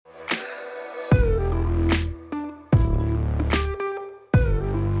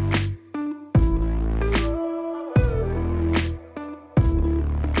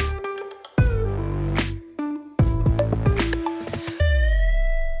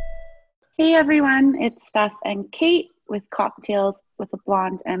Hey everyone, it's Steph and Kate with Cocktails with a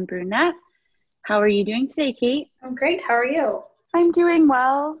Blonde and Brunette. How are you doing today, Kate? I'm great. How are you? I'm doing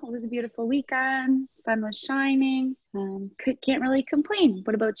well. It was a beautiful weekend. Sun was shining. Can't really complain.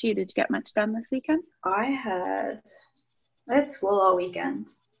 What about you? Did you get much done this weekend? I had school all weekend,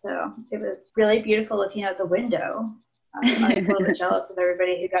 so it was really beautiful looking out the window. I was a little bit jealous of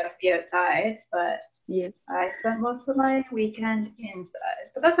everybody who got to be outside, but Yeah. I spent most of my weekend inside.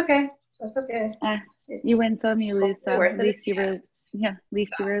 But that's okay. That's okay. You win some, you lose Hopefully some. worth At it least at you the were, end. at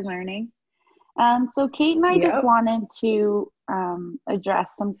least you were learning. So Kate and I just Yep. wanted to address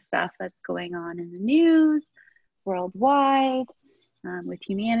some stuff that's going on in the news worldwide, with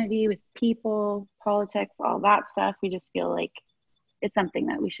humanity, with people, politics, all that stuff. We just feel like it's something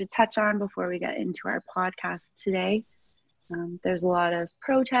that we should touch on before we get into our podcast today. There's a lot of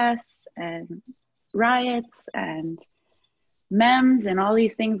protests and riots and memes and all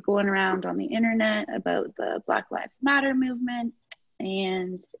these things going around on the internet about the Black Lives Matter movement.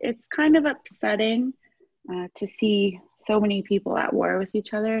 And it's kind of upsetting to see so many people at war with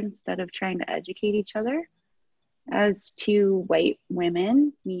each other instead of trying to educate each other. As two white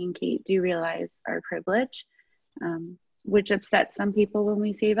women, me and Kate do realize our privilege, which upsets some people when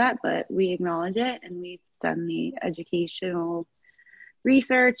we say that, but we acknowledge it, and we've done the educational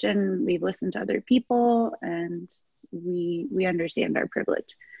research and we've listened to other people, and we understand our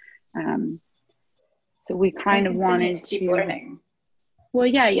privilege. So we kind And of continue wanted to keep to, learning. well,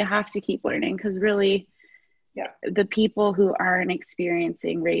 yeah, you have to keep learning because really Yeah. the people who aren't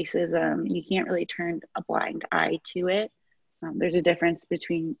experiencing racism, you can't really turn a blind eye to it. There's a difference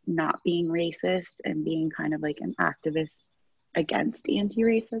between not being racist and being kind of like an activist against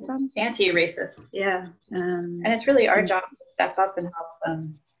anti-racism. Anti-racist. Yeah. And it's really our job to step up and help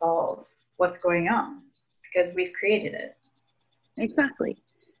them solve what's going on because we've created it. Exactly.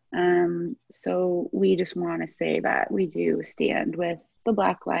 So we just want to say that we do stand with the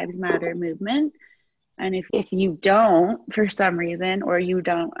Black Lives Matter movement. And if you don't, for some reason, or you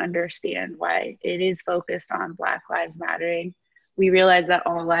don't understand why it is focused on Black Lives Mattering, we realize that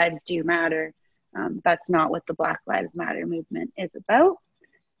all lives do matter. That's not what the Black Lives Matter movement is about.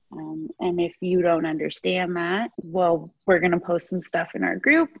 And if you don't understand that, well, we're going to post some stuff in our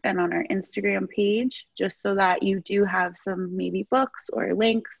group and on our Instagram page, just so that you do have some maybe books or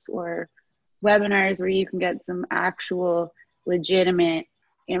links or webinars where you can get some actual legitimate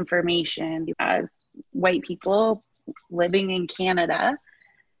information. As white people living in Canada,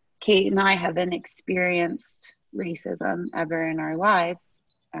 Kate and I haven't experienced racism ever in our lives.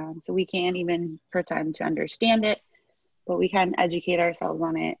 So we can't even pretend to understand it, but we can educate ourselves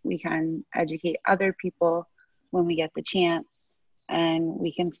on it. We can educate other people when we get the chance, and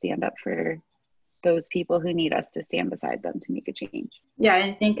we can stand up for those people who need us to stand beside them to make a change. Yeah,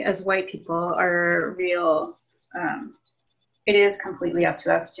 I think as white people are real, it is completely up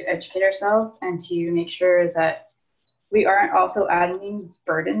to us to educate ourselves and to make sure that we aren't also adding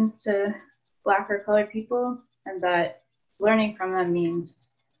burdens to Black or colored people, and that learning from them means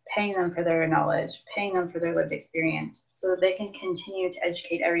paying them for their knowledge, paying them for their lived experience so that they can continue to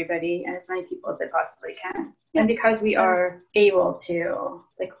educate everybody and as many people as they possibly can. Yeah. And because we are able to,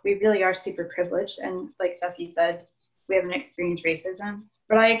 like, we really are super privileged, and like Steffi said, we haven't experienced racism.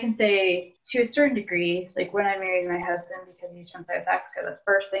 But I can say to a certain degree, like when I married my husband, because he's from South Africa, the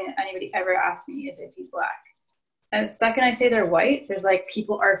first thing anybody ever asked me is if he's Black. And the second I say they're white, there's like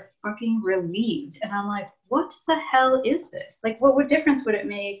people are fucking relieved. And I'm like, what the hell is this? Like, what difference would it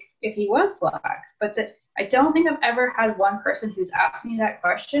make if he was Black? But I don't think I've ever had one person who's asked me that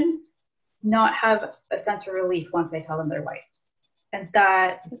question not have a sense of relief once I tell them they're white. And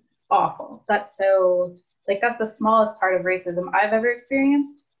that's awful. That's so, like, that's the smallest part of racism I've ever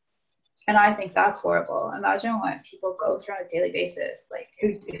experienced. And I think that's horrible. Imagine what people go through on a daily basis, like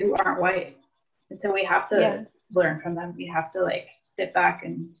who aren't white. And so we have to learn from them. We have to like sit back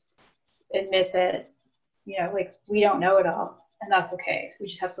and admit that, like we don't know it all, and that's okay. We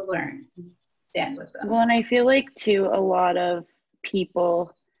just have to learn and stand with them. Well, and I feel like too, a lot of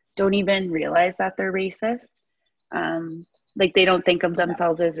people don't even realize that they're racist. Like they don't think of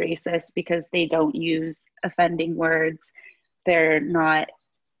themselves as racist because they don't use offending words. They're not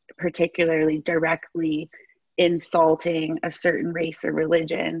particularly directly insulting a certain race or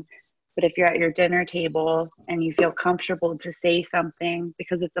religion. But if you're at your dinner table and you feel comfortable to say something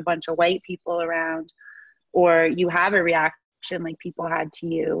because it's a bunch of white people around, or you have a reaction like people had to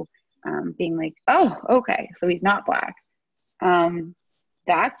you, being like, oh, okay, so he's not Black.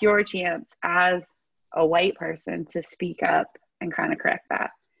 That's your chance as a white person to speak up and kind of correct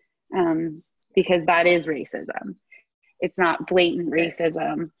that, because that is racism. It's not blatant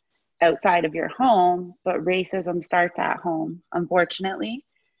racism outside of your home, but racism starts at home, unfortunately.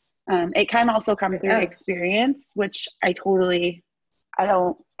 It can also come through experience, which I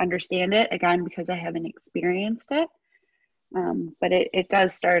don't understand it, again, because I haven't experienced it. But it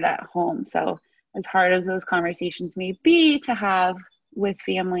does start at home. So as hard as those conversations may be to have with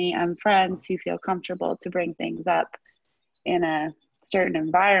family and friends who feel comfortable to bring things up in a certain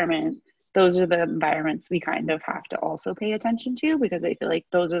environment, those are the environments we kind of have to also pay attention to, because I feel like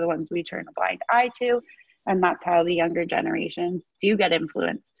those are the ones we turn a blind eye to. And that's how the younger generations do get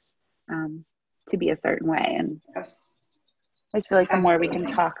influenced to be a certain way. And I just feel like the more we can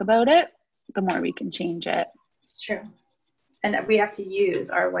talk about it, the more we can change it. It's true. And we have to use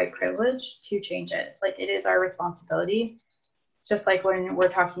our white privilege to change it. Like, it is our responsibility. Just like when we're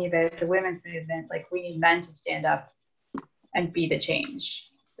talking about the women's movement, like, we need men to stand up and be the change,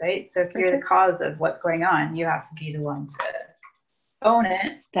 right? So if you're the cause of what's going on, you have to be the one to own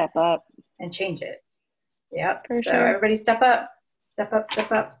it, step up, and change it. Yep. For so sure. Everybody step up, step up,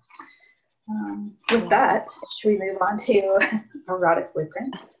 step up. With that, should we move on to erotic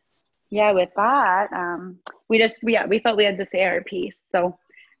blueprints? Yeah, with that, we thought we had to say our piece. So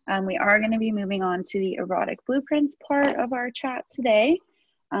we are going to be moving on to the erotic blueprints part of our chat today.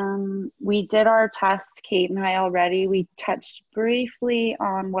 We did our tests, Kate and I, already. We touched briefly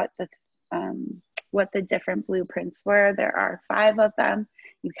on what the different blueprints were. There are 5 of them.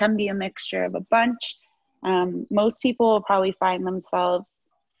 You can be a mixture of a bunch. Most people will probably find themselves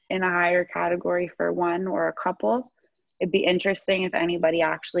in a higher category for one or a couple. It'd be interesting if anybody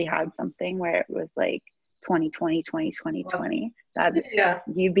actually had something where it was like 2020, 2020, 20. That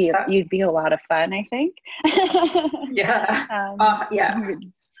you'd be a lot of fun, I think. Yeah.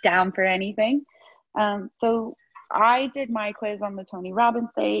 Down for anything. So I did my quiz on the Tony Robbins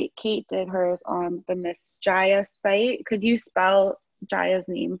site. Kate did hers on the Miss Jaya site. Could you spell Jaya's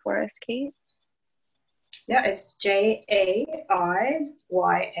name for us, Kate? Yeah, it's Jaiya.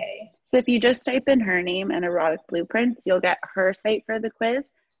 So if you just type in her name and erotic blueprints, you'll get her site for the quiz.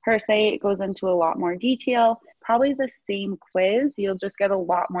 Her site goes into a lot more detail. Probably the same quiz. You'll just get a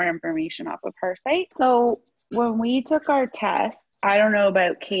lot more information off of her site. So when we took our test, I don't know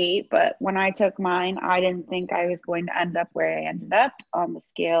about Kate, but when I took mine, I didn't think I was going to end up where I ended up on the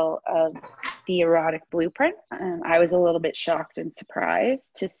scale of the erotic blueprint. I was a little bit shocked and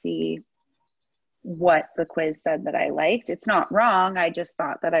surprised to see what the quiz said that I liked. It's not wrong. I just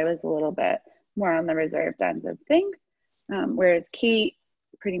thought that I was a little bit more on the reserved end of things. Whereas Kate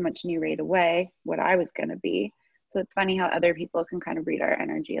pretty much knew right away what I was going to be. So it's funny how other people can kind of read our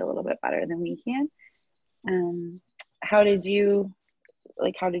energy a little bit better than we can. How did you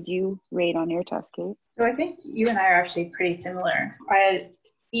rate on your test, Kate? So I think you and I are actually pretty similar. I had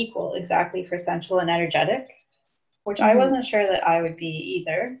equal exactly for sensual and energetic, which I wasn't sure that I would be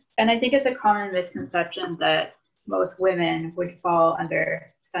either. And I think it's a common misconception that most women would fall under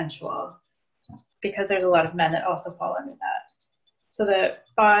sensual, because there's a lot of men that also fall under that. So the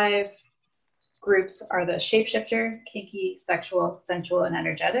 5 groups are the shapeshifter, kinky, sexual, sensual, and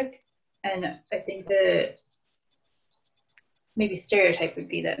energetic. And I think the maybe stereotype would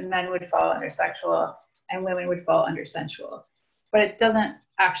be that men would fall under sexual and women would fall under sensual. But it doesn't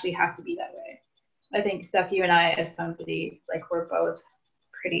actually have to be that way. I think, Steph, you and I, as somebody, like, we're both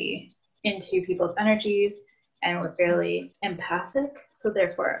pretty into people's energies and we're fairly empathic. So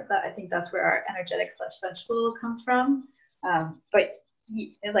therefore, I think that's where our energetic/sensual comes from. But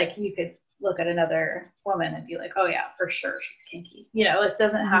you could look at another woman and be like, oh yeah, for sure, she's kinky. It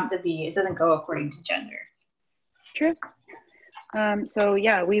doesn't have to be, it doesn't go according to gender. True. So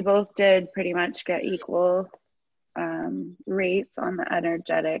yeah, we both did pretty much get equal rates on the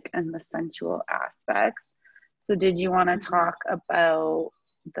energetic and the sensual aspects. So did you want to talk about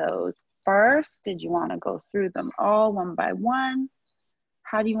those first? Did you want to go through them all one by one?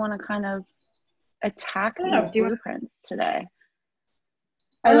 How do you want to kind of attack these blueprints today?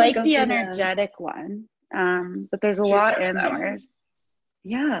 I like the energetic one, but there's a lot in there.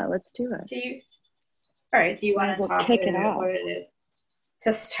 Yeah, let's do it. All right, do you want to talk about what it is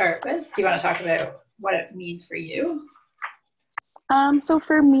to start with? Do you want to talk about what it means for you? So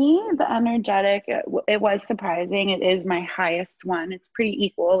for me, the energetic, it was surprising. It is my highest one. It's pretty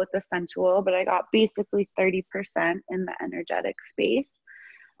equal with the sensual, but I got basically 30% in the energetic space.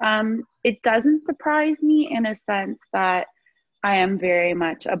 It doesn't surprise me in a sense that I am very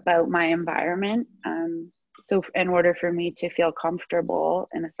much about my environment. So in order for me to feel comfortable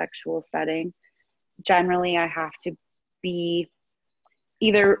in a sexual setting, generally I have to be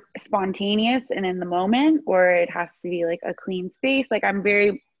either spontaneous and in the moment, or it has to be like a clean space. Like I'm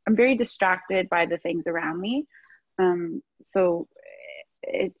very distracted by the things around me. So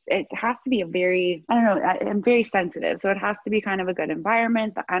it has to be a very, I don't know, I'm very sensitive. So it has to be kind of a good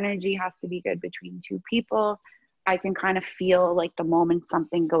environment. The energy has to be good between two people. I can kind of feel like the moment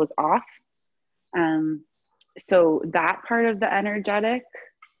something goes off. So that part of the energetic,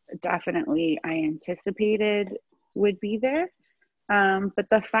 definitely I anticipated would be there. But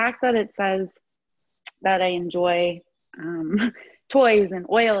the fact that it says that I enjoy toys and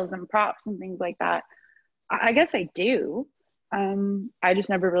oils and props and things like that, I guess I do. I just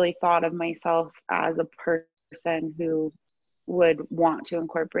never really thought of myself as a person who would want to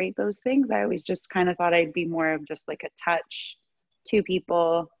incorporate those things. I always just kind of thought I'd be more of just like a touch, two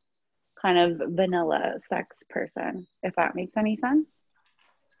people, kind of vanilla sex person, if that makes any sense.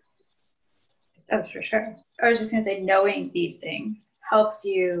 That's for sure. I was just going to say, knowing these things helps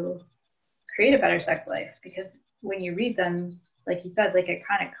you create a better sex life, because when you read them, like you said, like it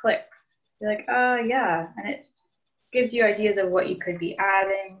kind of clicks. You're like, oh yeah. And it gives you ideas of what you could be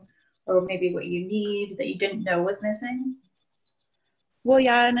adding, or maybe what you need that you didn't know was missing. Well,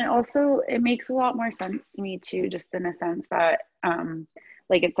 yeah, and it makes a lot more sense to me too, just in a sense that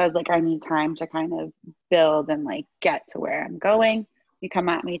like it says, like I need time to kind of build and like get to where I'm going. You come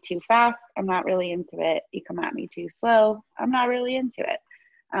at me too fast, I'm not really into it. You come at me too slow, I'm not really into it.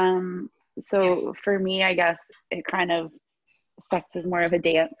 So for me, I guess it kind of, sex is more of a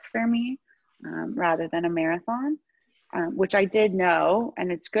dance for me, rather than a marathon, which I did know,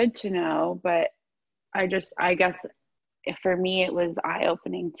 and it's good to know, but I guess for me, it was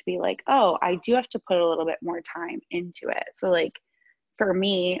eye-opening to be like, oh, I do have to put a little bit more time into it. So like for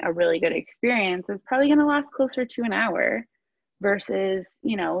me, a really good experience is probably going to last closer to an hour versus,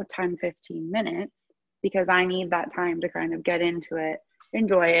 10, 15 minutes, because I need that time to kind of get into it,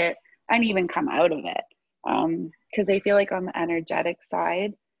 enjoy it, and even come out of it. Because I feel like on the energetic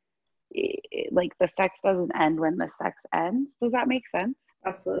side, like the sex doesn't end when the sex ends. Does that make sense?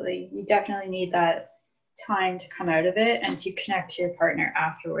 Absolutely. You definitely need that time to come out of it and to connect to your partner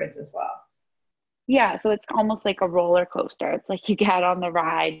afterwards as well. Yeah, so it's almost like a roller coaster. It's like you get on the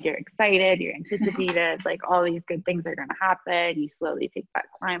ride, you're excited, you're anticipated, like all these good things are going to happen. You slowly take that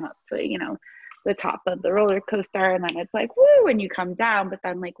climb up to, the top of the roller coaster, and then it's like, woo, and you come down. But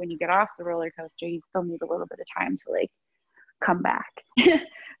then, like, when you get off the roller coaster, you still need a little bit of time to, like, come back.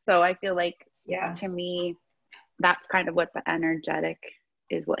 So I feel like, yeah, to me, that's kind of what the energetic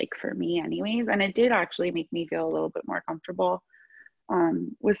is like for me, anyways. And it did actually make me feel a little bit more comfortable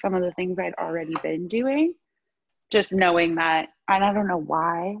with some of the things I'd already been doing, just knowing that. And I don't know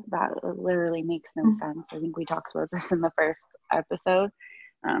why that literally makes no sense. I think we talked about this in the first episode,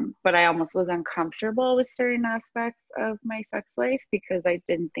 but I almost was uncomfortable with certain aspects of my sex life because I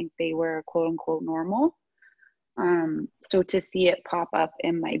didn't think they were quote unquote normal. So to see it pop up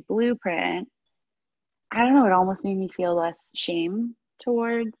in my blueprint, I don't know, it almost made me feel less shame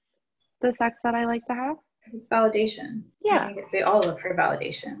towards the sex that I like to have. It's validation. Yeah. I think they all look for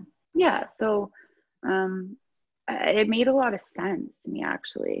validation. Yeah. So it made a lot of sense to me,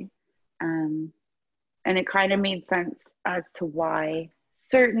 actually. And it kind of made sense as to why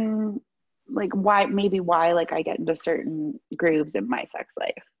like I get into certain grooves in my sex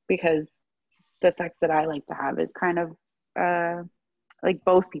life, because the sex that I like to have is kind of like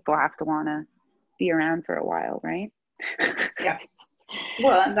both people have to want to be around for a while, right? Yes.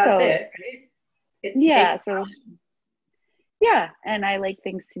 Well, and that's it, right? Yeah, and I like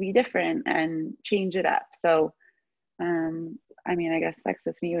things to be different and change it up. So, I mean, I guess sex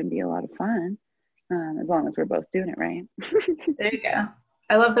with me would be a lot of fun, as long as we're both doing it right. There you go.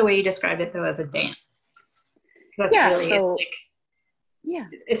 I love the way you described it, though, as a dance. That's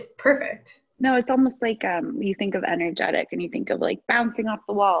it's perfect. No, it's almost like you think of energetic and you think of like bouncing off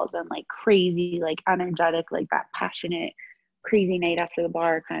the walls and like crazy, like energetic, like that passionate, crazy night after the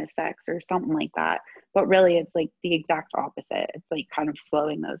bar kind of sex or something like that. But really it's like the exact opposite. It's like kind of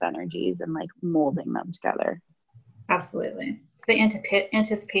slowing those energies and like molding them together. Absolutely. It's the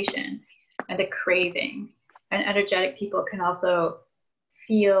anticipation and the craving. And energetic people can also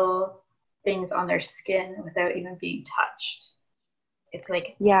feel things on their skin without even being touched. It's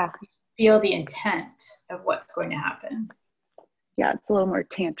like, yeah, feel the intent of what's going to happen. Yeah, it's a little more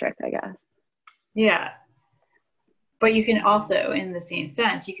tantric, I guess. Yeah. But you can also, in the same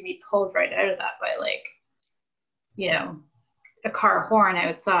sense, you can be pulled right out of that by, like, a car horn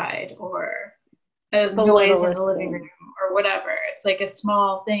outside or a noise in the living room or whatever. It's like a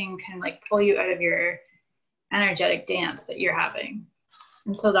small thing can like pull you out of your energetic dance that you're having.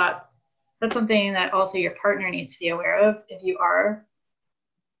 And so that's something that also your partner needs to be aware of if you are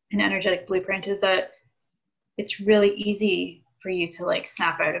an energetic blueprint, is that it's really easy for you to like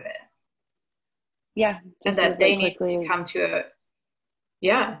snap out of it. Yeah. And that they need to come to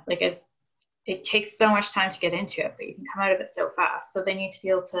Yeah, like it takes so much time to get into it, but you can come out of it so fast. So they need to be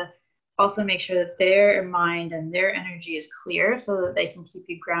able to also make sure that their mind and their energy is clear so that they can keep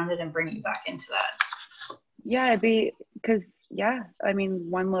you grounded and bring you back into that. Yeah, it'd be because, yeah, I mean,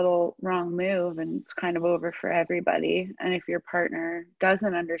 one little wrong move and it's kind of over for everybody. And if your partner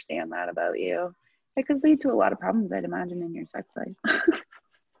doesn't understand that about you, it could lead to a lot of problems, I'd imagine, in your sex life.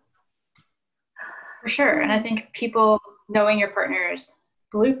 For sure. And I think people knowing your partner's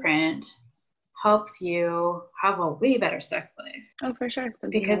blueprint helps you have a way better sex life Oh, for sure. Because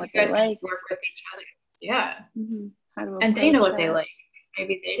you know because what you they guys can like. work with each other. Yeah. How to And they know approach what they it. like.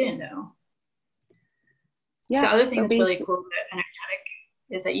 Maybe they didn't know. The Yeah. other thing So that's really basically, cool about energetic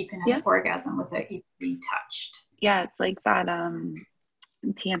is that you can have yeah. an orgasm without even being touched. Yeah. It's like that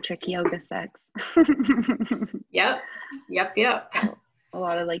tantric yoga sex. Yep. Yep. Yep. So a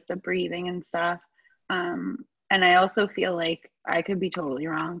lot of like the breathing and stuff. And I also feel like I could be totally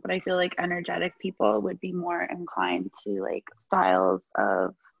wrong, but I feel like energetic people would be more inclined to like styles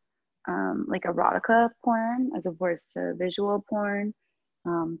of like erotica porn as opposed to visual porn.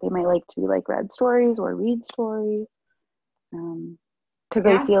 They might like to be like read stories or read stories. Because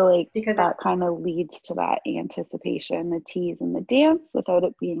I Yeah. feel like Because that it's, kind of leads to that anticipation, the tease and the dance without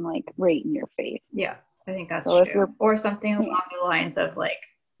it being like right in your face. yeah, I think that's So if true. you're, Or something yeah, along the lines of like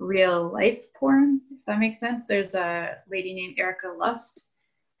real life porn, if that makes sense. There's a lady named Erica Lust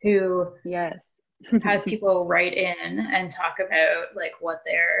who yes. has people write in and talk about like what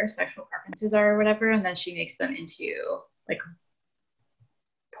their sexual preferences are or whatever, and then she makes them into like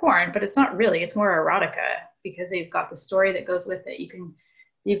porn, but it's not really, it's more erotica because they've got the story that goes with it.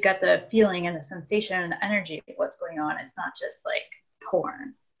 You've got the feeling and the sensation and the energy of what's going on. It's not just like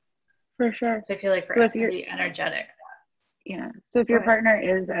porn. For sure. So I feel like for So if you're, somebody energetic, yeah. So if go your ahead. partner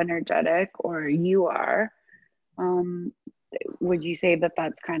is energetic or you are, um, would you say that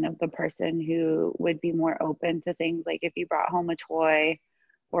that's kind of the person who would be more open to things like if you brought home a toy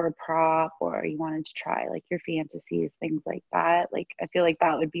or a prop or you wanted to try like your fantasies, things like that? Like, I feel like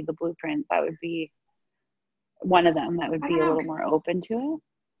that would be the blueprint. That would be one of them that would I be don't a know. little more open to it.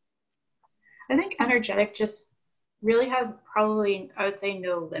 I think energetic just really has probably, I would say,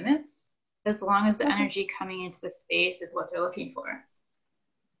 no limits as long as the Okay. energy coming into the space is what they're looking for,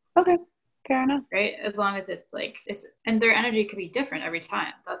 Okay. Fair enough. right? As long as it's like, it's, and their energy could be different every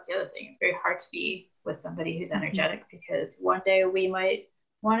time. That's the other thing. It's very hard to be with somebody who's Mhm. energetic because one day we might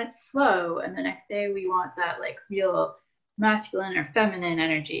want it slow, and the next day we want that like real masculine or feminine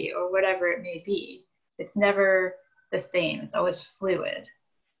energy or whatever it may be. It's never the same, it's always fluid.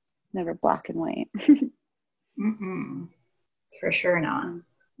 Never black and white. Mm-mm, for sure not. Mm.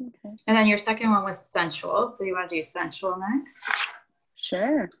 Okay. And then your second one was sensual. So you want to do sensual next?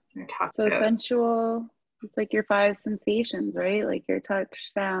 Sure. Or talk So about, sensual, it's like your five sensations, right? Like your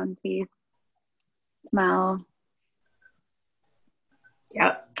touch, sound, taste, smell.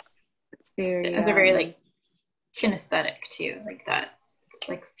 yeah. It's very And they're very like kinesthetic too, like that. It's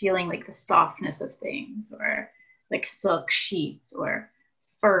like feeling like the softness of things or like silk sheets or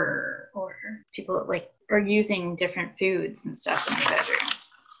fur or people like are using different foods and stuff in their bedroom,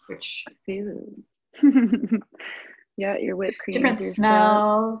 which foods. Yeah, your whipped creams, different your syrups.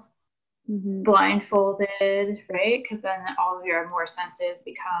 smells, Hmm. blindfolded, right? Because then all of your more senses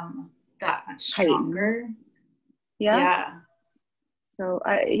become that much Heightened. stronger. Yeah. Yeah. So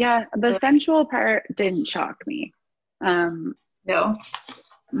yeah, the So sensual part didn't shock me. Um, no.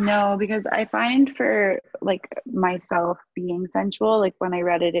 no, because I find for like myself being sensual, like when I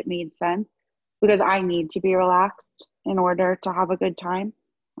read it, it made sense because I need to be relaxed in order to have a good time.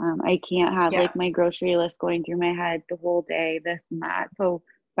 I can't have Yeah. like my grocery list going through my head the whole day, this and that. So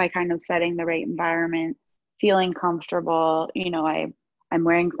by kind of setting the right environment, feeling comfortable, I'm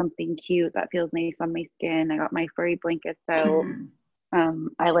wearing something cute that feels nice on my skin. I got my furry blankets out. Mm-hmm.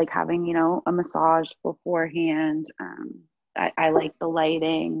 I like having, a massage beforehand. I like the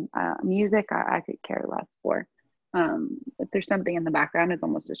lighting. Music, I could care less for. If there's something in the background, it's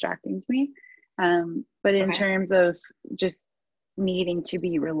almost distracting to me. But in Okay. terms of just needing to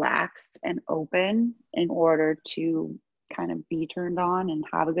be relaxed and open in order to kind of be turned on and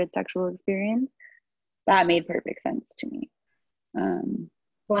have a good sexual experience, that made perfect sense to me. Um,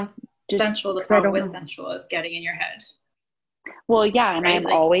 One just sensual, the because I problem don't with know. sensual is getting in your head, Well, yeah, and right? I'm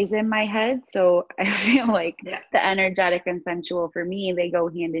Like, always in my head. So I feel like yeah. the energetic and sensual for me, they go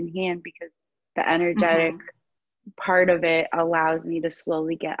hand in hand because the energetic Mm-hmm. part of it allows me to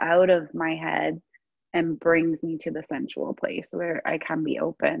slowly get out of my head and brings me to the sensual place where I can be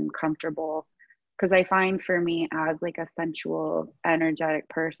open, comfortable. Because I find for me as like a sensual, energetic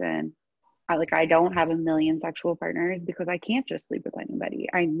person, I don't have a million sexual partners because I can't just sleep with anybody.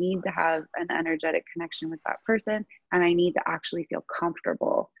 I need to have an energetic connection with that person, and I need to actually feel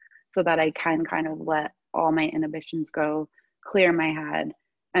comfortable so that I can kind of let all my inhibitions go, clear my head,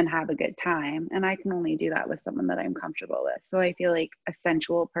 and have a good time. And I can only do that with someone that I'm comfortable with. So I feel like a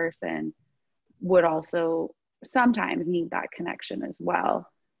sensual person would also sometimes need that connection as well.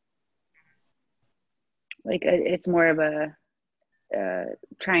 Like it's more of a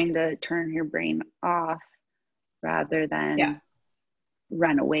trying to turn your brain off rather than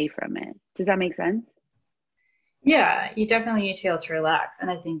run away from it. Does that make sense? Yeah, you definitely need to be able to relax. And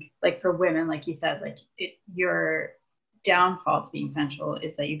I think, like for women, like you said, like your downfall to being sensual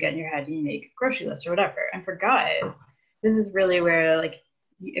is that you get in your head and you make grocery lists or whatever. And for guys, this is really where, like,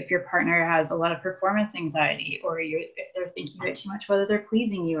 if your partner has a lot of performance anxiety, or if they're thinking about too much whether they're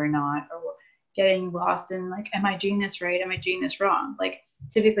pleasing you or not, or getting lost in like, am I doing this right? Am I doing this wrong? Like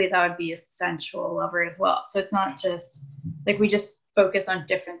typically that would be a sensual lover as well. So it's not just like we just focus on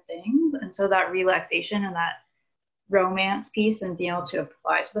different things. And so that relaxation and that romance piece and being able to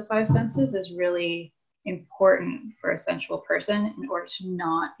apply to the five senses is really important for a sensual person in order to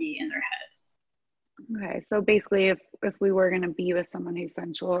not be in their head. Okay, so basically if we were going to be with someone who's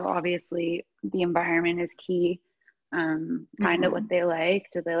sensual, obviously the environment is key. Find out what they like.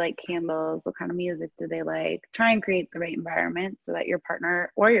 Do they like candles? What kind of music do they like? Try and create the right environment so that your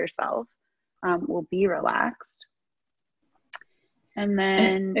partner or yourself will be relaxed. And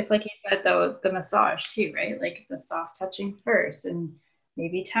then it's like you said, though, the massage too, right? Like the soft touching first, and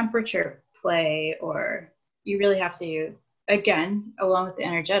maybe temperature play, or you really have to, again, along with the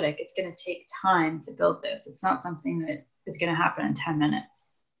energetic, it's going to take time to build this. It's not something that is going to happen in 10 minutes.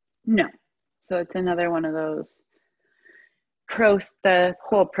 No. So it's another one of those the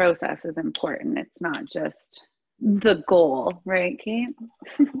whole process is important. It's not just the goal, right, Kate?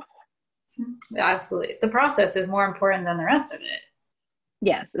 Absolutely. The process is more important than the rest of it.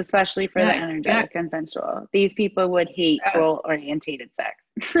 Yes, especially for the energetic and sensual. These people would hate goal-orientated sex.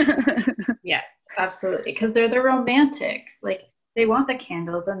 Yes, absolutely. Because they're the romantics. Like they want the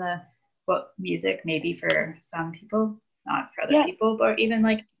candles and the music, maybe for some people, not for other people, but even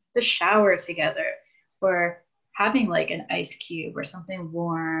like the shower together, or having like an ice cube or something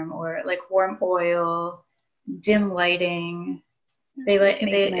warm, or like warm oil, dim lighting.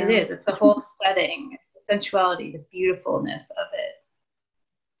 It's the whole setting, it's the sensuality, the beautifulness of it.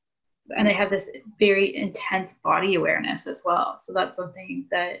 And they have this very intense body awareness as well. So that's something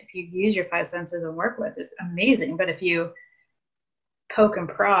that if you use your five senses and work with is amazing. But if you poke and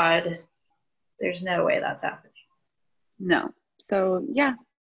prod, there's no way that's happening. No. So yeah.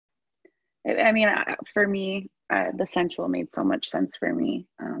 I mean, for me, the sensual made so much sense for me.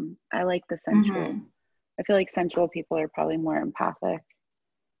 I like the sensual. Mm-hmm. I feel like sensual people are probably more empathic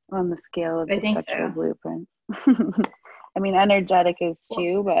on the scale of the sexual blueprints. I mean, energetic is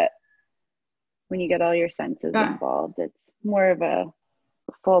too, but when you get all your senses involved, it's more of a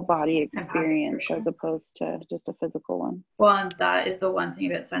full body experience as opposed to just a physical one. Well, and that is the one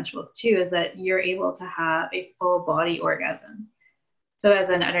thing about sensuals too, is that you're able to have a full body orgasm. So as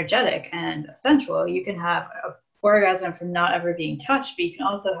an energetic and a sensual, you can have an orgasm from not ever being touched, but you can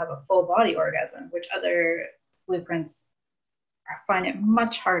also have a full body orgasm, which other blueprints find it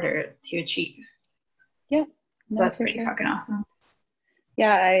much harder to achieve. Yeah. So that's pretty fucking awesome.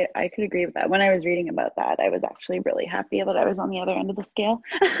 Yeah, I could agree with that. When I was reading about that, I was actually really happy that I was on the other end of the scale.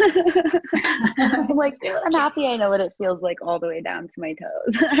 I'm like, I'm happy I know what it feels like all the way down to my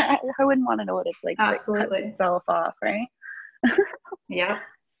toes. I wouldn't want to know what it's like to cut itself off, right? Yeah.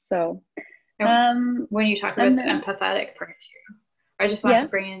 So, when you talk about the empathetic part too, I just want to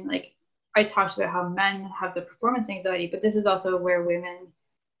bring in, like, I talked about how men have the performance anxiety, but this is also where women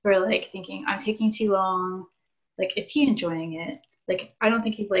who are like thinking, I'm taking too long. Like, is he enjoying it? Like, I don't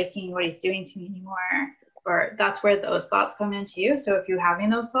think he's liking what he's doing to me anymore. Or that's where those thoughts come into you. So if you're having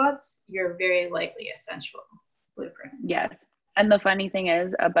those thoughts, you're very likely a sensual blueprint. Yes. And the funny thing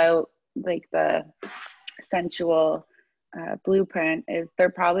is about like the sensual blueprint is they're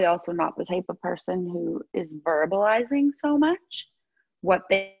probably also not the type of person who is verbalizing so much what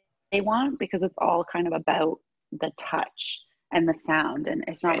they want, because it's all kind of about the touch and the sound, and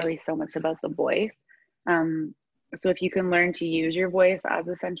it's not really so much about the voice. So if you can learn to use your voice as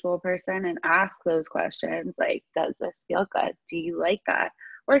a sensual person and ask those questions, like, does this feel good? Do you like that?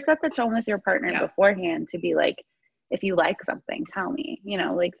 Or set the tone with your partner beforehand to be like, if you like something, tell me, you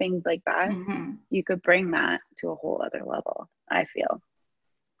know, like things like that. Mm-hmm. You could bring that to a whole other level, I feel.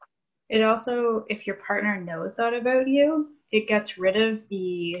 It also, if your partner knows that about you, it gets rid of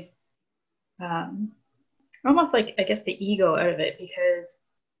the, almost like, I guess, the ego out of it, because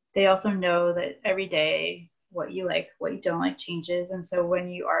they also know that every day what you like, what you don't like changes. And so when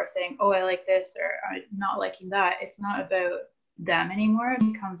you are saying, oh, I like this or I'm not liking that, it's not about them anymore.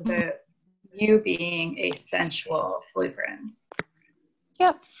 It becomes about you being a sensual blueprint.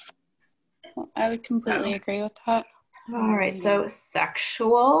 Yep. I would completely agree with that. All right. So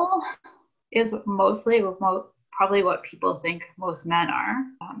sexual is mostly probably what people think most men are.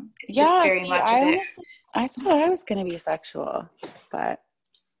 Yeah, see, I thought I was going to be sexual, but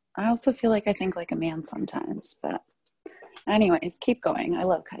I also feel like I think like a man sometimes. But anyways, keep going. I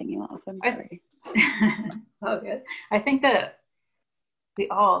love cutting you off. I'm sorry. It's all good. I think that we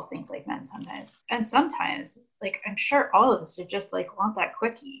all think like men sometimes. And sometimes, like, I'm sure all of us are just like want that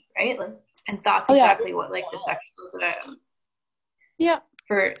quickie, right? Like, and that's exactly what like the sexual is about. Yeah.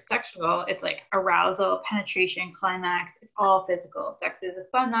 For sexual, it's like arousal, penetration, climax. It's all physical. Sex is a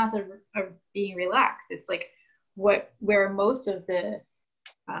fun method of being relaxed. It's like where most of the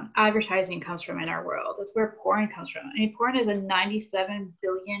advertising comes from in our world. That's where porn comes from. I mean, porn is a $97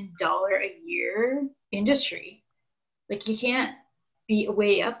 billion a year industry. Like, you can't be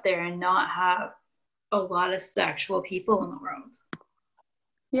way up there and not have a lot of sexual people in the world.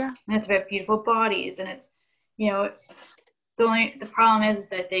 Yeah. And it's about beautiful bodies, and it's, you know, the problem is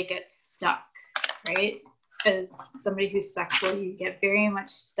that they get stuck, right? As somebody who's sexual, you get very much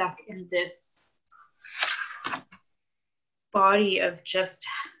stuck in this body of just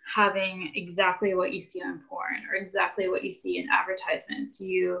having exactly what you see on porn or exactly what you see in advertisements.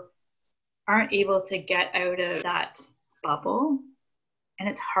 You aren't able to get out of that bubble, and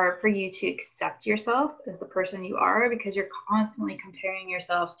it's hard for you to accept yourself as the person you are because you're constantly comparing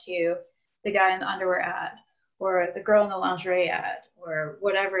yourself to the guy in the underwear ad or the girl in the lingerie ad or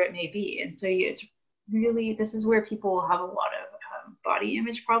whatever it may be. And so it's really, this is where people will have a lot of body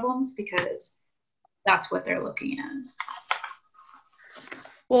image problems because that's what they're looking at.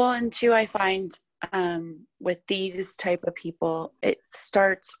 Well, and two, I find with these type of people, it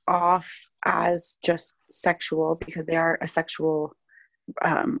starts off as just sexual because they are a sexual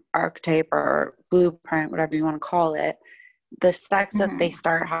archetype or blueprint, whatever you want to call it. The sex that they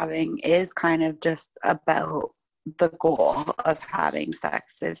start having is kind of just about the goal of having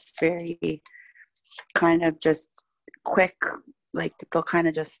sex. It's very kind of just quick, like they'll kind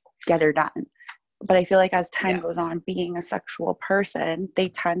of just get her done. But I feel like as time goes on, being a sexual person, they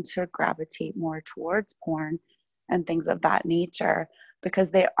tend to gravitate more towards porn and things of that nature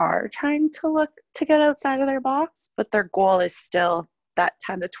because they are trying to look to get outside of their box, but their goal is still that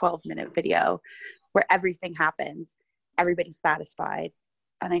 10 to 12 minute video where everything happens, everybody's satisfied.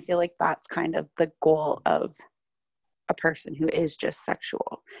 And I feel like that's kind of the goal of a person who is just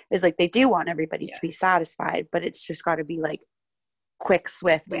sexual, is like they do want everybody to be satisfied, but it's just got to be like quick,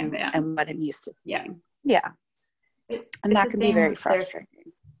 swift, and what I'm used to. Yeah. And that can be very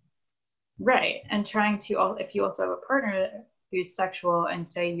frustrating. Right. And trying to, if you also have a partner who's sexual and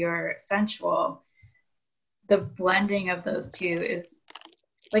say you're sensual, the blending of those two is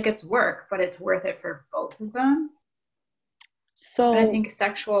like, it's work, but it's worth it for both of them. So and I think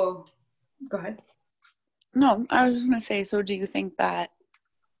sexual, go ahead. No, I was just going to say, so do you think that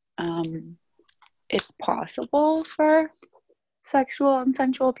it's possible for sexual and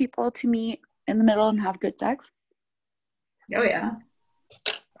sensual people to meet in the middle and have good sex? Oh, yeah.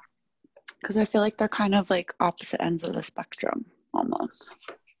 Because I feel like they're kind of like opposite ends of the spectrum almost.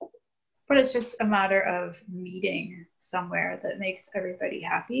 But it's just a matter of meeting somewhere that makes everybody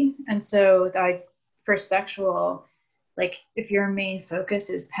happy. And so for sexual, like if your main focus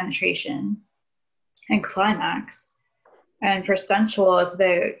is penetration and climax, and for sensual, it's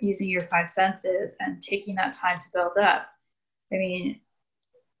about using your five senses and taking that time to build up. I mean,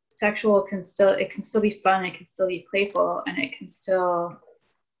 sexual can still be fun, it can still be playful, and it can still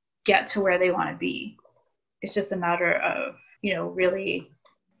get to where they want to be. It's just a matter of, really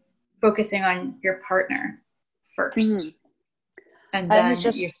focusing on your partner first. Mm-hmm. And then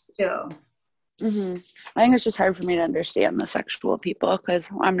you're still. Mm-hmm. I think it's just hard for me to understand the sexual people because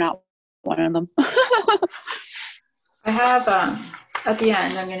I'm not one of them. I have, at the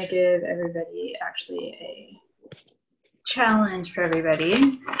end, I'm going to give everybody actually a challenge for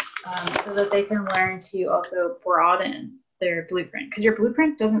everybody so that they can learn to also broaden their blueprint, because your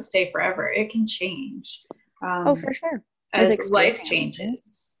blueprint doesn't stay forever. It can change. For sure. As life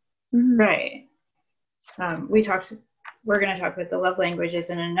changes. Mm-hmm. Right. We're going to talk about the love languages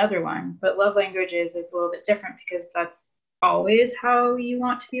in another one, but love languages is a little bit different because that's always how you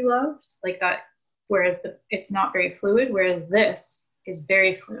want to be loved, like that, whereas it's not very fluid, whereas this is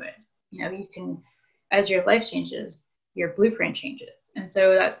very fluid. You can, as your life changes, your blueprint changes. And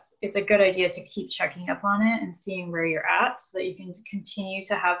so it's a good idea to keep checking up on it and seeing where you're at so that you can continue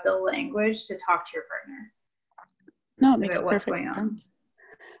to have the language to talk to your partner. No, it makes perfect sense.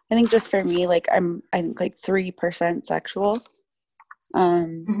 I think just for me, like I think like 3% sexual.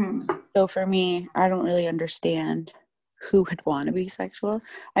 So for me, I don't really understand who would want to be sexual.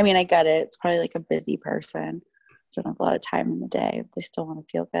 I mean, I get it. It's probably like a busy person. Don't have a lot of time in the day if they still want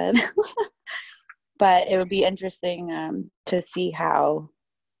to feel good. But it would be interesting to see how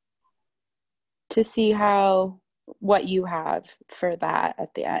what you have for that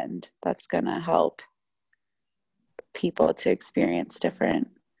at the end. That's going to help people to experience different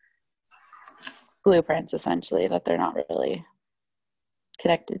blueprints, essentially, that they're not really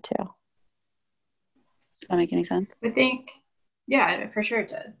connected to. Does that make any sense? I think, yeah, for sure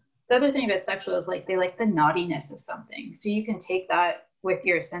it does. The other thing about sexual is like they like the naughtiness of something. So you can take that with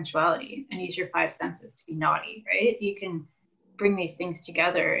your sensuality and use your 5 senses to be naughty, right? You can bring these things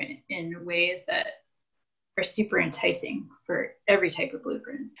together in ways that are super enticing for every type of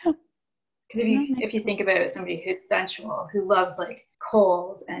blueprint. Because if you think about somebody who's sensual, who loves like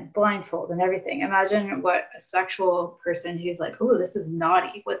cold and blindfold and everything, imagine what a sexual person who's like, oh, this is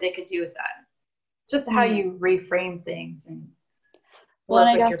naughty, what they could do with that. Just how you reframe things and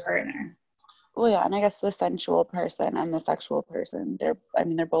work with your partner. Well, yeah, and I guess the sensual person and the sexual person,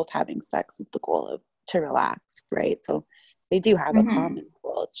 they're both having sex with the goal to relax, right? So they do have a common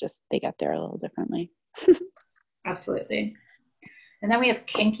goal. It's just they get there a little differently. Absolutely. And then we have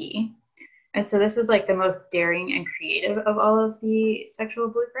kinky. And so this is like the most daring and creative of all of the sexual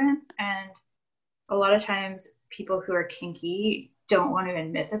blueprints. And a lot of times people who are kinky don't want to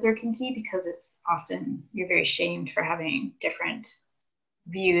admit that they're kinky because it's often you're very shamed for having different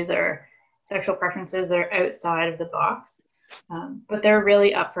views or sexual preferences that are outside of the box. But they're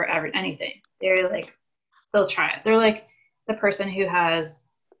really up for anything. They're like, they'll try it. They're like the person who has,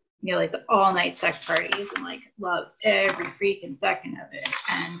 you know, like the all-night sex parties and like loves every freaking second of it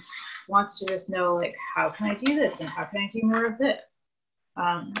and wants to just know like, how can I do this and how can I do more of this?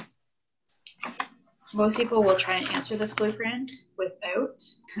 Most people will try and answer this blueprint without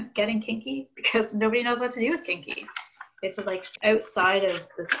getting kinky because nobody knows what to do with kinky. It's like outside of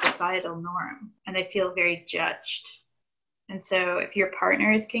the societal norm and they feel very judged. And so if your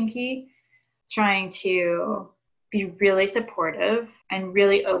partner is kinky, trying to be really supportive and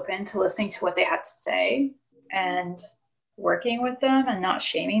really open to listening to what they have to say and working with them and not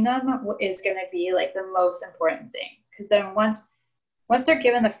shaming them is going to be like the most important thing. Because then once they're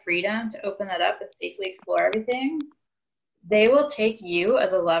given the freedom to open that up and safely explore everything, they will take you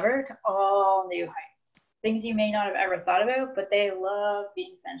as a lover to all new heights. Things you may not have ever thought about, but they love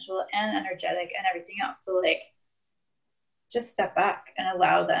being sensual and energetic and everything else. So like, just step back and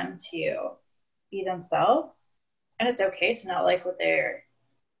allow them to be themselves. And it's okay to not like what they're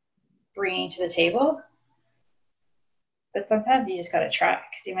bringing to the table. But sometimes you just got to try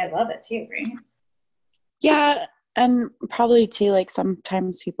because you might love it too, right? Yeah. And probably too, like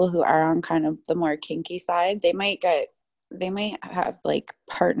sometimes people who are on kind of the more kinky side, they might have like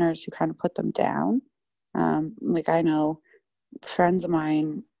partners who kind of put them down. Like I know friends of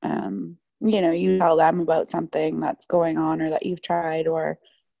mine, you know, you tell them about something that's going on or that you've tried, or,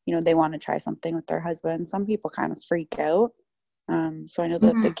 you know, they want to try something with their husband. Some people kind of freak out. So I know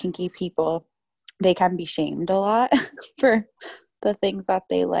that the kinky people, they can be shamed a lot for the things that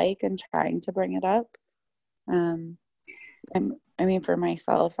they like and trying to bring it up. I mean, for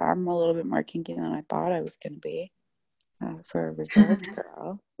myself, I'm a little bit more kinky than I thought I was going to be for a reserved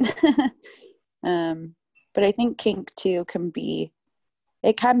girl. But I think kink too can be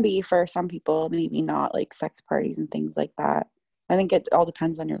for some people, maybe not like sex parties and things like that. I think it all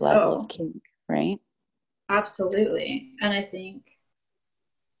depends on your level of kink, right? Absolutely. And I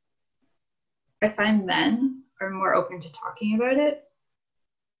find men are more open to talking about it.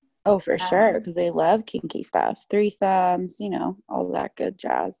 Oh, for sure, because they love kinky stuff, threesomes, you know, all that good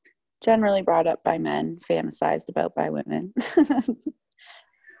jazz. Generally brought up by men, fantasized about by women.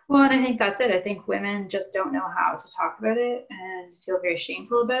 Well, and I think that's it. I think women just don't know how to talk about it and feel very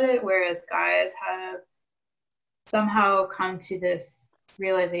shameful about it, whereas guys have somehow come to this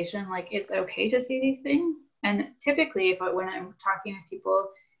realization, like it's okay to see these things. And typically, when I'm talking to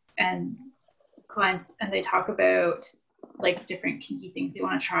people and clients and they talk about like different kinky things they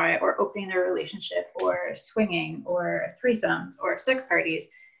want to try, or opening their relationship, or swinging, or threesomes, or sex parties,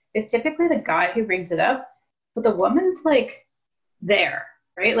 it's typically the guy who brings it up, but the woman's like there,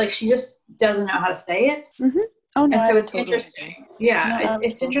 right? Like she just doesn't know how to say it. Oh no, and so it's interesting. Yeah,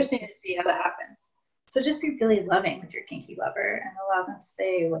 it's interesting to see how that happens. So just be really loving with your kinky lover and allow them to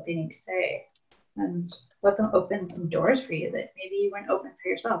say what they need to say. and let them open some doors for you that maybe you weren't open for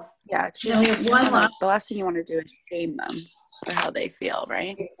yourself. Yeah, And then we have one last. The last thing you want to do is shame them for how they feel,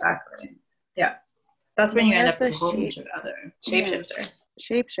 right? Exactly. Yeah. That's when you end up with a whole bunch of other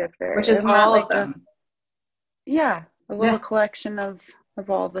shapeshifter, which is isn't all that of them. A little collection of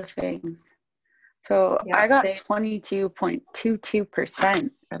all the things. So I got 22.22%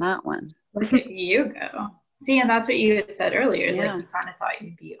 for that one. Look at you go. See, and that's what you had said earlier, is like you kind of thought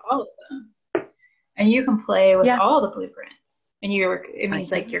you'd be all of them. And you can play with all the blueprints. And it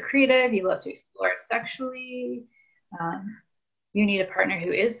means like you're creative, you love to explore sexually. You need a partner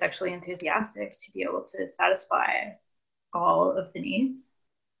who is sexually enthusiastic to be able to satisfy all of the needs.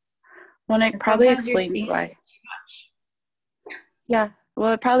 Well, it probably explains why. Too much. Yeah.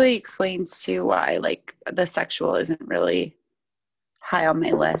 Well, it probably explains too why like the sexual isn't really high on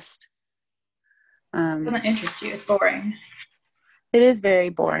my list. It doesn't interest you. It's boring. It is very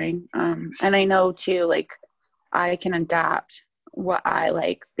boring. And I know too, like I can adapt what I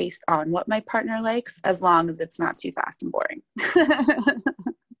like based on what my partner likes, as long as it's not too fast and boring.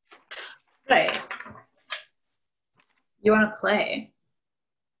 Right. You want to play.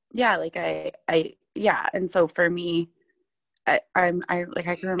 Yeah. Like and so for me, I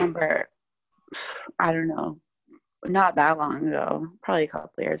can remember, I don't know, not that long ago, probably a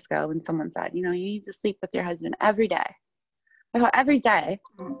couple of years ago, when someone said, you need to sleep with your husband every day. I thought, every day?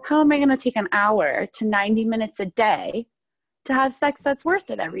 How am I going to take an hour to 90 minutes a day to have sex that's worth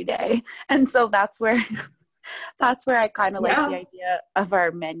it every day? And so that's where I kind of like the idea of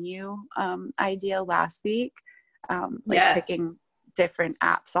our menu idea last week, picking different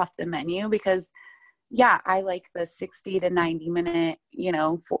apps off the menu, because I like the 60 to 90 minute,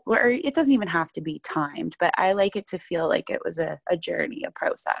 or it doesn't even have to be timed, but I like it to feel like it was a journey, a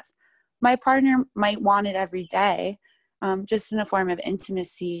process. My partner might want it every day, just in a form of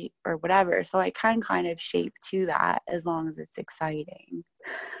intimacy or whatever. So I can kind of shape to that as long as it's exciting.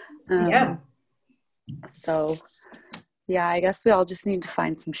 So, I guess we all just need to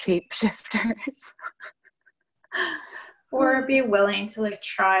find some shapeshifters. Or be willing to like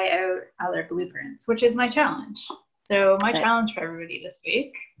try out other blueprints, which is my challenge. So my challenge for everybody this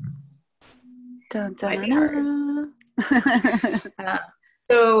week might be hard.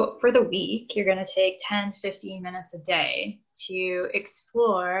 So for the week, you're going to take 10 to 15 minutes a day to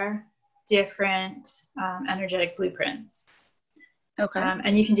explore different energetic blueprints. Okay.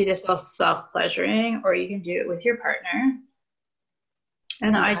 And you can do this while self-pleasuring, or you can do it with your partner.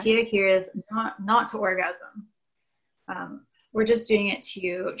 And the idea here is not to orgasm. We're just doing it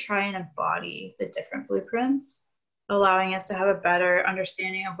to try and embody the different blueprints, allowing us to have a better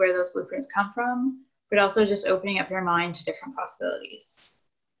understanding of where those blueprints come from, but also just opening up your mind to different possibilities.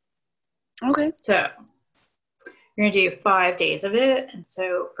 Okay. So you're going to do 5 days of it. And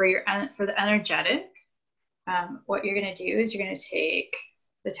so for the energetic, what you're going to do is you're going to take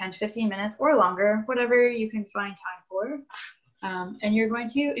the 10 to 15 minutes or longer, whatever you can find time for. And you're going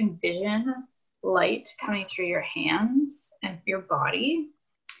to envision light coming through your hands and your body.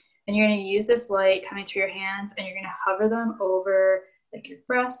 And you're going to use this light coming through your hands, and you're going to hover them over like your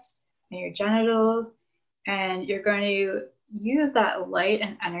breasts and your genitals. And you're going to use that light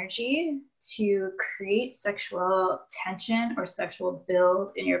and energy to create sexual tension or sexual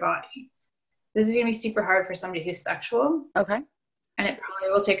build in your body. This is going to be super hard for somebody who's sexual. Okay. And it probably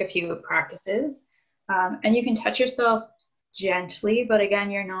will take a few practices. And you can touch yourself gently, but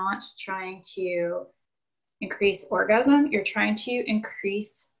again, you're not trying to increase orgasm. You're trying to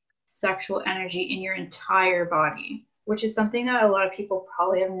increase sexual energy in your entire body, which is something that a lot of people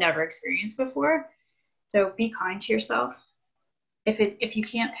probably have never experienced before. So be kind to yourself. If you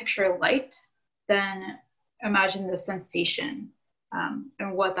can't picture light, then imagine the sensation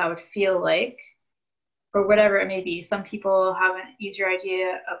and what that would feel like, or whatever it may be. Some people have an easier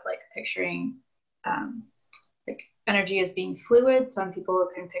idea of like picturing like energy as being fluid. Some people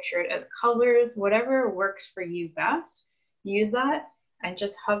can picture it as colors. Whatever works for you best, use that and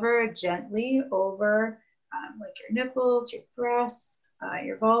just hover gently over like your nipples, your breasts,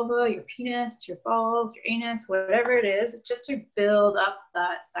 your vulva, your penis, your balls, your anus, whatever it is, just to build up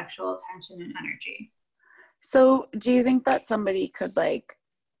that sexual tension and energy. So do you think that somebody could like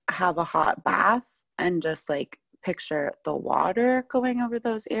have a hot bath and just like picture the water going over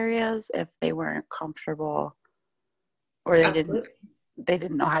those areas if they weren't comfortable, or they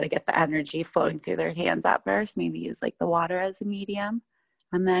didn't know how to get the energy flowing through their hands at first? Maybe use like the water as a medium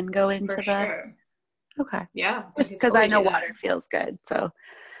and then go into Sure. Okay. Yeah. Just because I know water feels good. So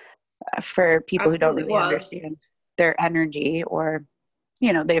for people who don't really understand their energy, or,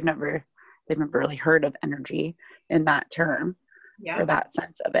 they've never really heard of energy in that term. for that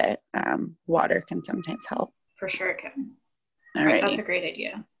sense of it. Water can sometimes help. For sure it can. Alrighty. Right, that's a great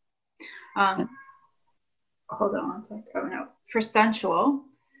idea. Hold on one sec. Oh no. For sensual,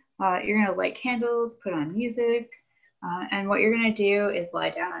 you're going to light candles, put on music, and what you're going to do is lie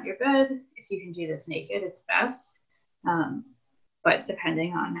down on your bed. If you can do this naked, it's best. But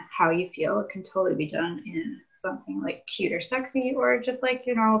depending on how you feel, it can totally be done in something like cute or sexy, or just like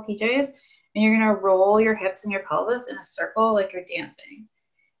your normal PJs. And you're going to roll your hips and your pelvis in a circle like you're dancing.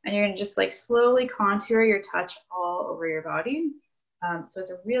 And you're going to just like slowly contour your touch all over your body. So it's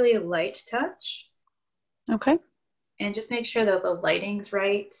a really light touch. Okay. And just make sure that the lighting's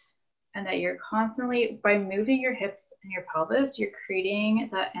right and that you're constantly, by moving your hips and your pelvis, you're creating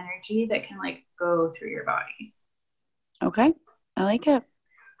that energy that can like go through your body. Okay. I like it.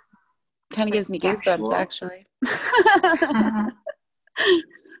 Kind of gives me goosebumps, actually.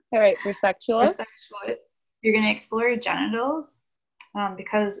 All right. For sexual, you're going to explore your genitals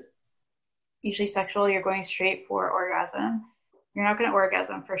because usually sexual, you're going straight for orgasm. You're not going to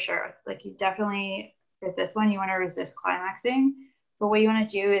orgasm for sure. Like you definitely, with this one, you want to resist climaxing. But what you want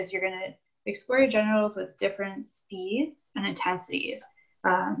to do is you're going to explore your genitals with different speeds and intensities.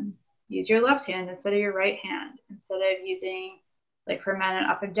 Use your left hand instead of your right hand. Instead of using, like for men, an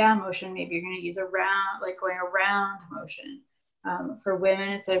up and down motion, maybe you're going to use a round, like going around motion. For women,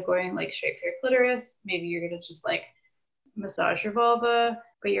 instead of going like straight for your clitoris, maybe you're going to just like massage your vulva,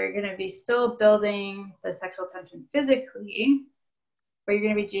 but you're going to be still building the sexual tension physically, but you're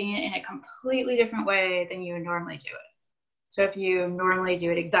going to be doing it in a completely different way than you would normally do it. So if you normally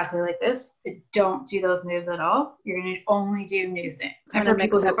do it exactly like this, don't do those moves at all. You're going to only do new things. And for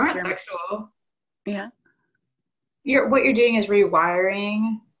people who aren't sexual, what you're doing is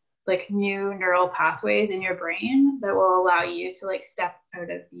rewiring like new neural pathways in your brain that will allow you to like step out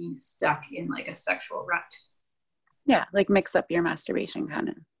of being stuck in like a sexual rut. Yeah, like mix up your masturbation kind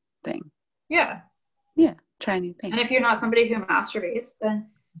of thing. Yeah. Yeah, try new things. And if you're not somebody who masturbates, then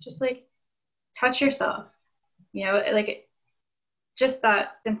just like touch yourself. You know, like just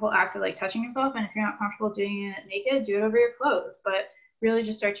that simple act of like touching yourself. And if you're not comfortable doing it naked, do it over your clothes. But really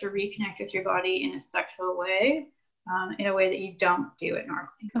just start to reconnect with your body in a sexual way, in a way that you don't do it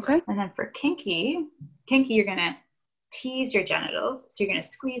normally. Okay. And then for kinky, you're going to tease your genitals. So you're going to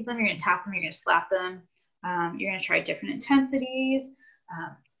squeeze them, you're going to tap them, you're going to slap them. You're going to try different intensities.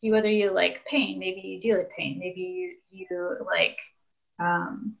 See whether you like pain. Maybe you do like pain. Maybe you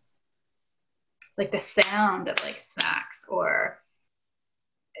like the sound of like smacks, or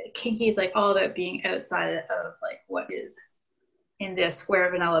kinky is like all about being outside of like what is in the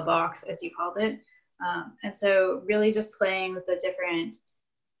square vanilla box, as you called it. And so really just playing with the different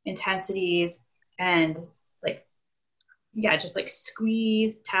intensities and like, yeah, just like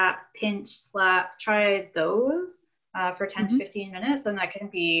squeeze, tap, pinch, slap, try those for 10 to 15 minutes. And that can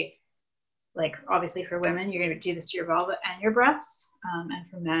be like, obviously for women, you're going to do this to your vulva and your breasts. And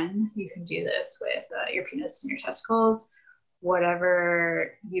for men, you can do this with your penis and your testicles,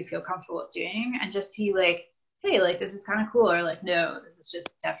 whatever you feel comfortable with doing, and just see like, hey, like this is kind of cool, or like, no, this is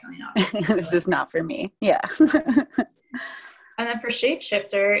just definitely not this is not for me. Yeah. And then for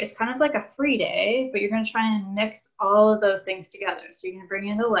shapeshifter, it's kind of like a free day, but you're going to try and mix all of those things together. So you're going to bring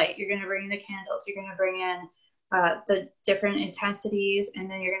in the light, you're going to bring in the candles, you're going to bring in the different intensities, and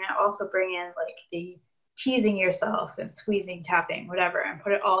then you're going to also bring in like the teasing yourself and squeezing, tapping, whatever, and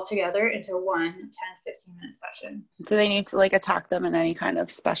put it all together into one 10-15 minute session. Do they need to like attack them in any kind of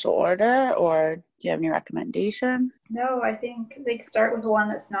special order, or do you have any recommendations? No, I think they start with one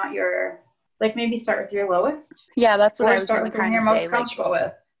that's not your, like maybe start with your lowest. Yeah, that's what I was going to kind of say. Most comfortable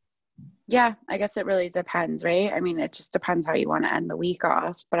with. Yeah, I guess it really depends, right? I mean, it just depends how you want to end the week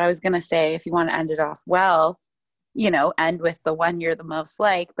off. But I was going to say, if you want to end it off well, you know, end with the one you're the most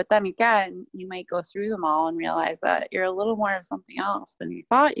like. But then again, you might go through them all and realize that you're a little more of something else than you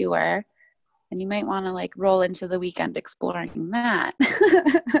thought you were. And you might want to like roll into the weekend exploring that.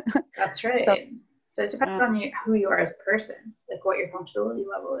 That's right. So it depends on who you are as a person, like what your comfortability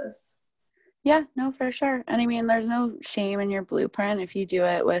level is. Yeah, no, for sure. And I mean, there's no shame in your blueprint if you do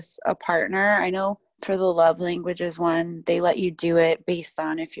it with a partner. I know for the love languages one, they let you do it based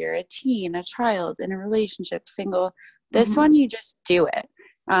on if you're a teen, a child, in a relationship, single. This one, you just do it.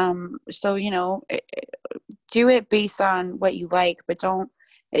 So, you know, do it based on what you like, but don't,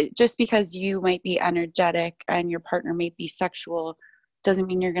 just because you might be energetic and your partner may be sexual, doesn't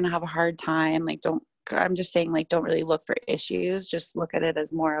mean you're going to have a hard time. Like, I'm just saying, like, don't really look for issues. Just look at it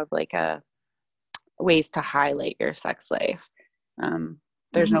as more of like ways to highlight your sex life.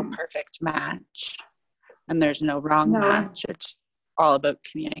 There's no perfect match and there's no wrong match. It's all about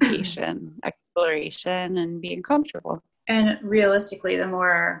communication, exploration, and being comfortable. And realistically, the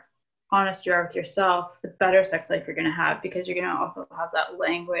more honest you are with yourself, the better sex life you're going to have, because you're going to also have that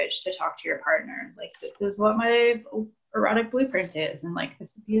language to talk to your partner. Like, this is what my erotic blueprint is, and like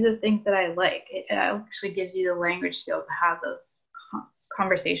these are the things that I like. It actually gives you the language to be able to have those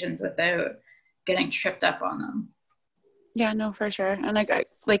conversations without getting tripped up on them. Yeah, no, for sure. And I got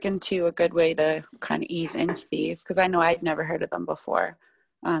like into a good way to kind of ease into these, because I know I'd never heard of them before.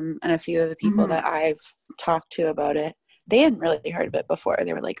 And a few of the people that I've talked to about it, they hadn't really heard of it before.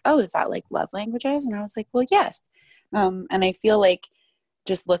 They were like, oh, is that like love languages? And I was like, well, yes. And I feel like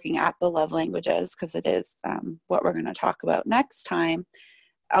just looking at the love languages, because it is what we're going to talk about next time,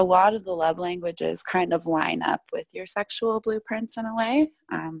 a lot of the love languages kind of line up with your sexual blueprints in a way.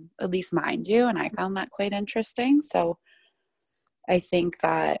 At least mine do. And I found that quite interesting. So I think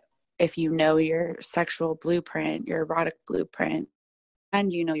that if you know your sexual blueprint, your erotic blueprint,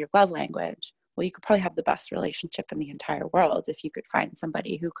 and you know your love language, well, you could probably have the best relationship in the entire world if you could find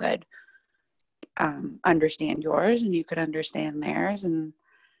somebody who could understand yours and you could understand theirs. And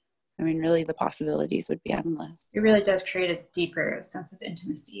I mean, really, the possibilities would be endless. It really does create a deeper sense of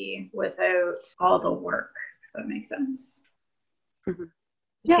intimacy without all the work, if that makes sense. Mm-hmm.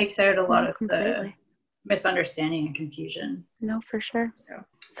 It takes out a lot of completely. the misunderstanding and confusion. No, for sure.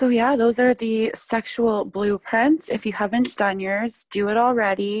 So yeah, those are the sexual blueprints. If you haven't done yours, do it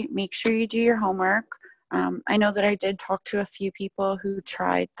already. Make sure you do your homework. I know that I did talk to a few people who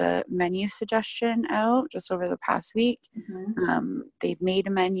tried the menu suggestion out just over the past week. They've made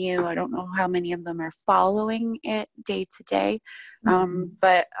a menu. I don't know how many of them are following it day to day.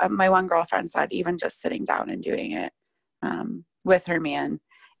 But my one girlfriend said even just sitting down and doing it with her man,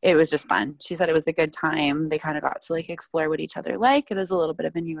 it was just fun. She said it was a good time. They kind of got to like explore what each other like. It was a little bit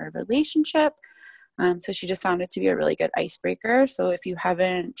of a newer relationship. So she just found it to be a really good icebreaker. So if you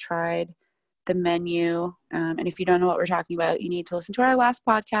haven't tried the menu, and if you don't know what we're talking about, you need to listen to our last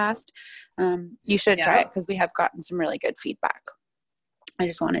podcast. You should try it, because we have gotten some really good feedback. I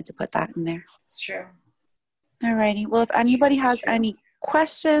just wanted to put that in there. It's true. Alrighty. Well, if anybody has any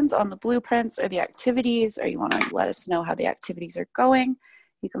questions on the blueprints or the activities, or you want to let us know how the activities are going,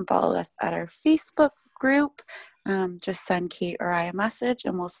 you can follow us at our Facebook group. Just send Kate or I a message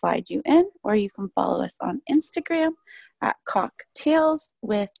and we'll slide you in, or you can follow us on Instagram at Cocktails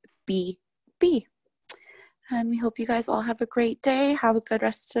with BB. And we hope you guys all have a great day. Have a good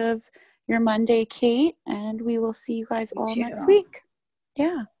rest of your Monday, Kate, and we will see you guys all next week.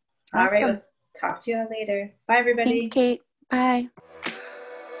 Yeah. All right. We'll talk to you all later. Bye, everybody. Thanks, Kate. Bye.